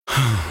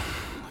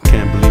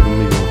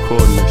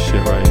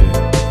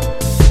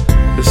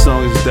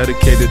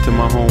dedicated to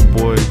my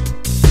homeboy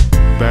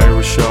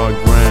Barry Rashard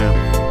Graham.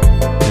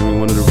 I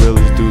mean, one of the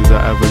realest dudes I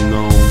ever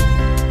known,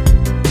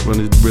 one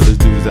of the realest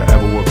dudes that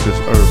ever walked this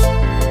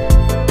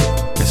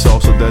earth. It's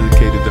also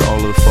dedicated to all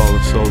of the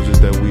fallen soldiers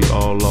that we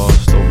all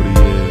lost over the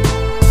years.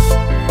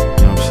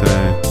 You know what I'm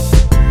saying?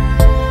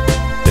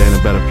 They're in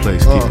a better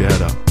place, keep your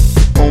head up.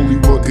 Only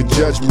one could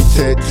judge me,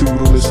 tattooed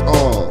on his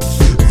arm.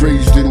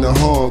 Raised in the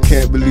harm,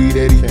 can't believe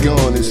that he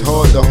gone. It's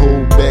hard to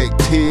hold back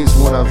tears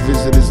when I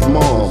visit his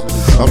mom.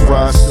 I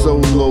ride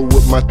solo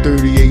with my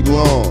 38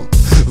 long.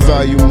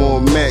 Volume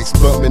on max,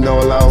 bumping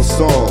all our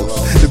songs.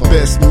 The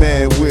best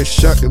man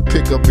wish I could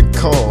pick up and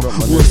call.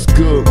 What's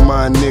good,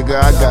 my nigga?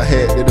 I got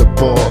head to the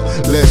bar.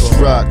 Let's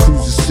rock,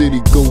 cruise the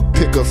city, go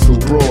pick up some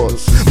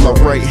broads. My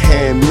right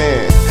hand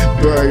man,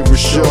 Barry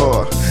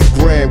Rashard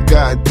Graham,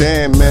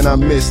 goddamn man, I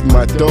missed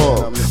my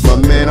dog. My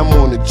man, I'm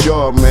on the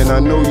job, man. I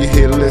know you're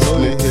here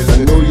listening,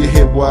 I know you're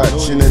here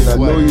watching, and I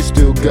know you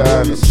still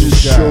got it.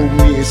 Just show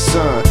me a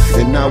sign,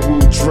 and I will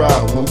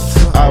drop him.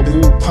 I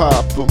will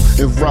pop him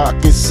and rock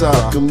and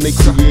sock him. They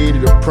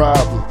created a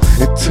problem.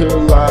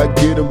 Until I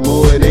get them,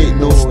 boy, it ain't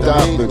no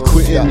stopping.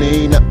 Quitting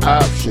ain't an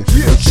option.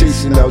 I'm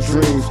chasing our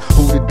dreams.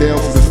 Hold it down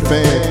for the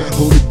fam,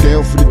 hold it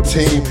down for the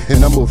team.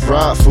 And I'ma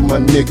ride for my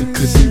nigga,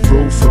 cause he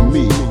rode for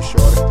me.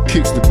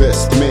 Kicks the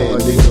best man,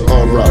 nigga,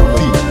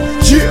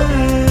 R.I.P. Yeah!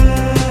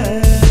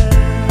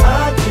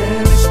 I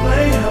can't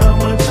explain how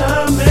much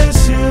I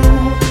miss you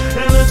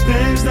and the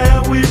things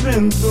that we've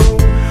been through.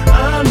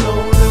 I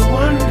know that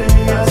one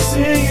day I'll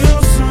see you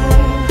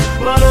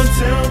soon, but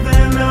until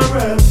then I'll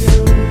rap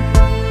you.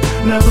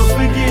 Never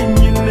forgetting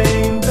your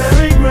name,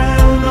 very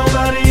ground.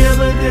 Nobody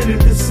ever did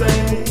it the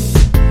same.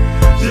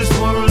 Just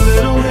pour a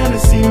little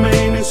Hennessy,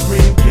 man, and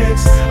scream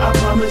kicks. I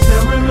promise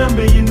I'll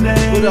remember your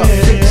name. What up,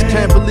 kicks?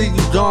 Can't believe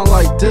you gone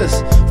like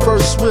this.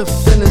 First swift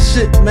and the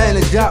shit, man,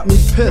 it got me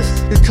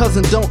pissed. Your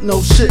cousin don't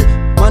know shit.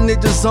 My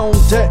niggas on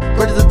deck,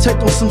 ready to take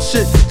on some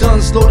shit.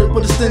 Guns loaded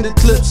with extended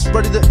clips,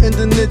 ready to end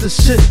the nigga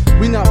shit.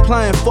 We not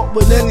playing fuck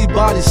with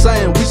anybody,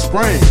 saying we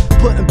spraying.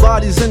 Putting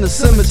bodies in the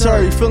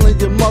cemetery, feeling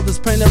your mother's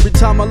pain every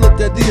time I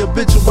look at the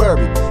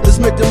obituary. It's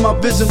making my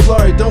vision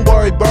blurry, don't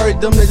worry, buried,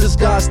 them niggas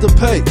got to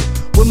pay.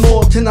 What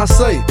more can I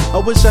say? I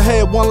wish I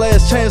had one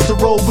last chance to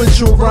roll with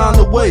you around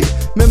the way.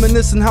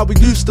 Reminiscing how we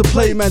used to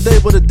play, man, they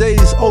were the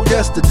days. Oh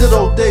yes, the good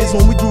old days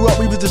when we grew up,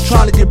 we was just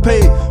trying to get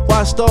paid.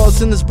 Why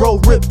Starrz in this bro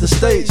ripped the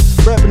stage,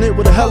 rapping it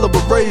with a hell of a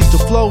rage.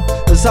 The flow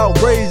is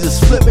outrageous,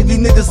 flipping you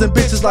niggas and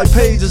bitches like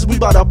pages. We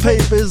bout our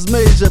paper is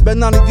major, but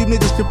none of you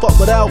niggas can fuck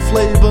without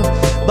flavor.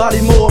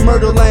 Body more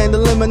murderland,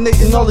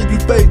 eliminating all of you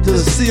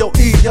fakers.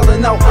 C.O.E.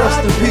 yelling out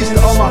rest in peace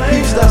to all my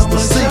peeps, that's the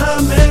C. I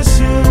miss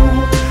you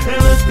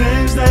and the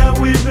things that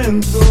we've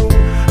been through.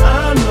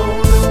 I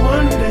know that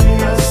one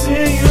day I'll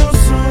see you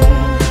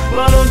soon,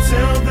 but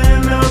until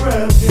then I'll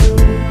rap you.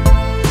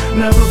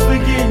 Never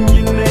forgetting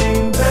your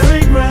name,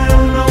 very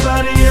ground.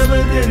 Nobody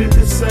ever did it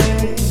the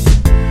same.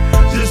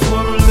 Just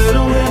pour a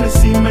little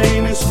Hennessy,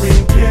 man, and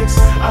scream kicks.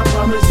 I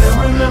promise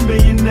I'll remember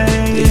your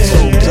name. They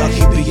told Duck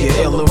he'd be an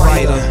iller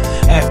writer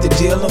after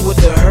dealing with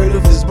the hurt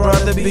of his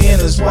brother being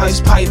his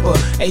wife's piper.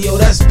 Hey yo,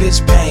 that's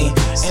bitch pain,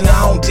 and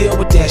I don't deal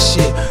with that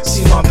shit.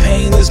 See, my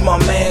pain is my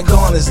man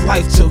gone, his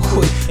life took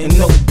quick, and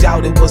no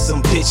doubt it was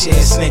some bitch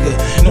ass nigga.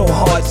 No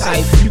hard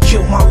type, you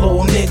killed my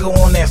little nigga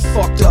on that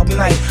fucked up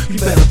night. You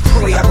better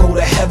pray I go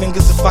to heaven,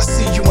 cause if I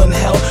see you in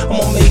hell,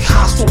 I'ma make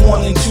Hostile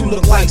 1 and 2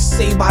 look like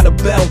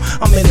C.A.B.L.A.S.I.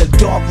 I'm in the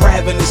dark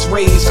ravenous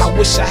rage. I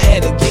wish I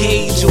had a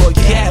gauge or a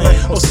gallon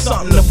or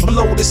something to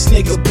blow this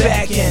nigga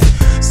back in.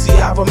 See,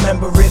 I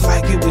remember it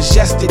like it was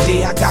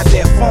yesterday. I got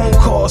that phone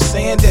call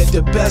saying that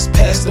the best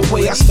passed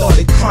away. I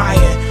started crying.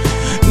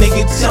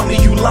 Nigga, tell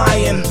me you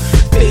lying.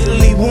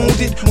 Fatally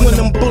wounded when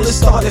them bullets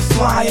started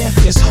flying.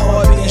 It's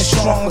hard being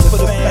strong for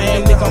the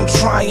fam, nigga, I'm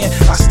trying.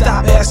 I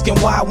stop asking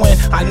why when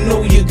I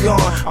know you're gone.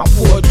 I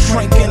pour a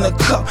drink in a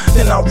cup,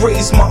 then I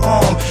raise my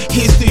arm.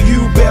 Here's to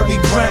you, Barry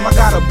Graham. I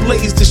gotta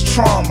blaze this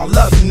charm. I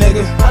love you,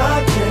 nigga.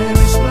 I can't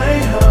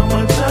explain how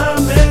much I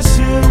miss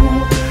you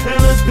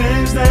and the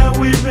things that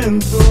we've been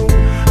through.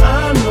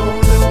 I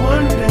know that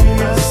one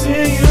day I'll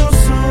see you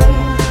soon,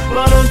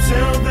 but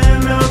until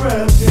then I'll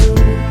rap you.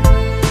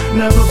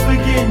 Never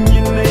forgetting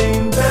your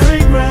name, very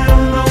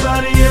ground.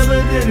 Nobody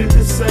ever did it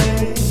the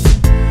same.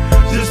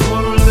 Just pour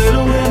a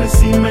little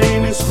Hennessy,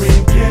 man, and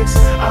scream kicks.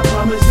 I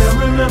promise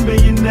I'll remember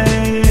your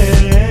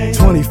name.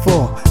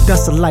 24,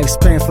 that's a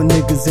lifespan for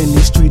niggas in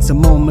these streets. A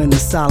moment of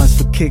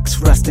silence for kicks,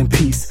 rest in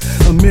peace.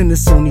 A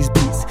menace on these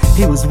beats,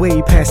 he was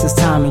way past his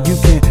time, and you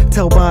can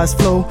tell by his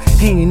flow,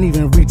 he ain't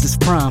even reached his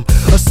prime.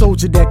 A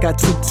soldier that got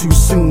took too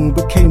soon,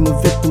 became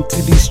a victim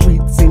to these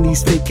streets and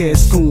these fake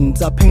ass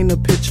goons. I paint a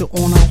picture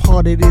on how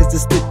hard it is to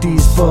spit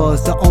these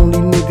bars. The only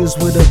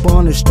niggas with a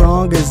bond as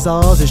strong as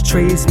ours is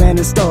tradesman and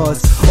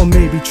Starrz, or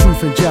maybe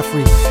Truth and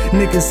Jeffrey.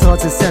 Niggas'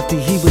 hearts is hefty,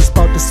 he was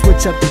about to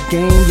switch up the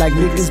game like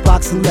niggas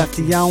boxing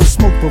lefty. I don't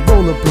smoke but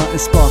roll a blunt and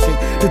spark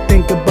it. To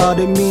think about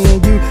it, me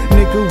and you,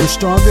 nigga, was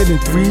stronger than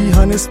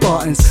 300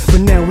 Spartans.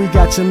 But now we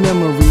got your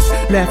memories.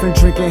 Laughing,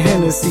 drinking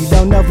Hennessy.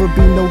 There'll never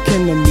be no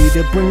kin to me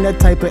to bring that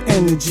type of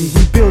energy.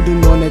 We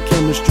building on that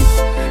chemistry.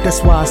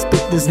 That's why I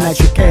spit this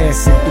nitric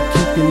acid to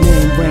keep your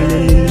name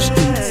raining in the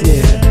streets,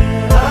 yeah.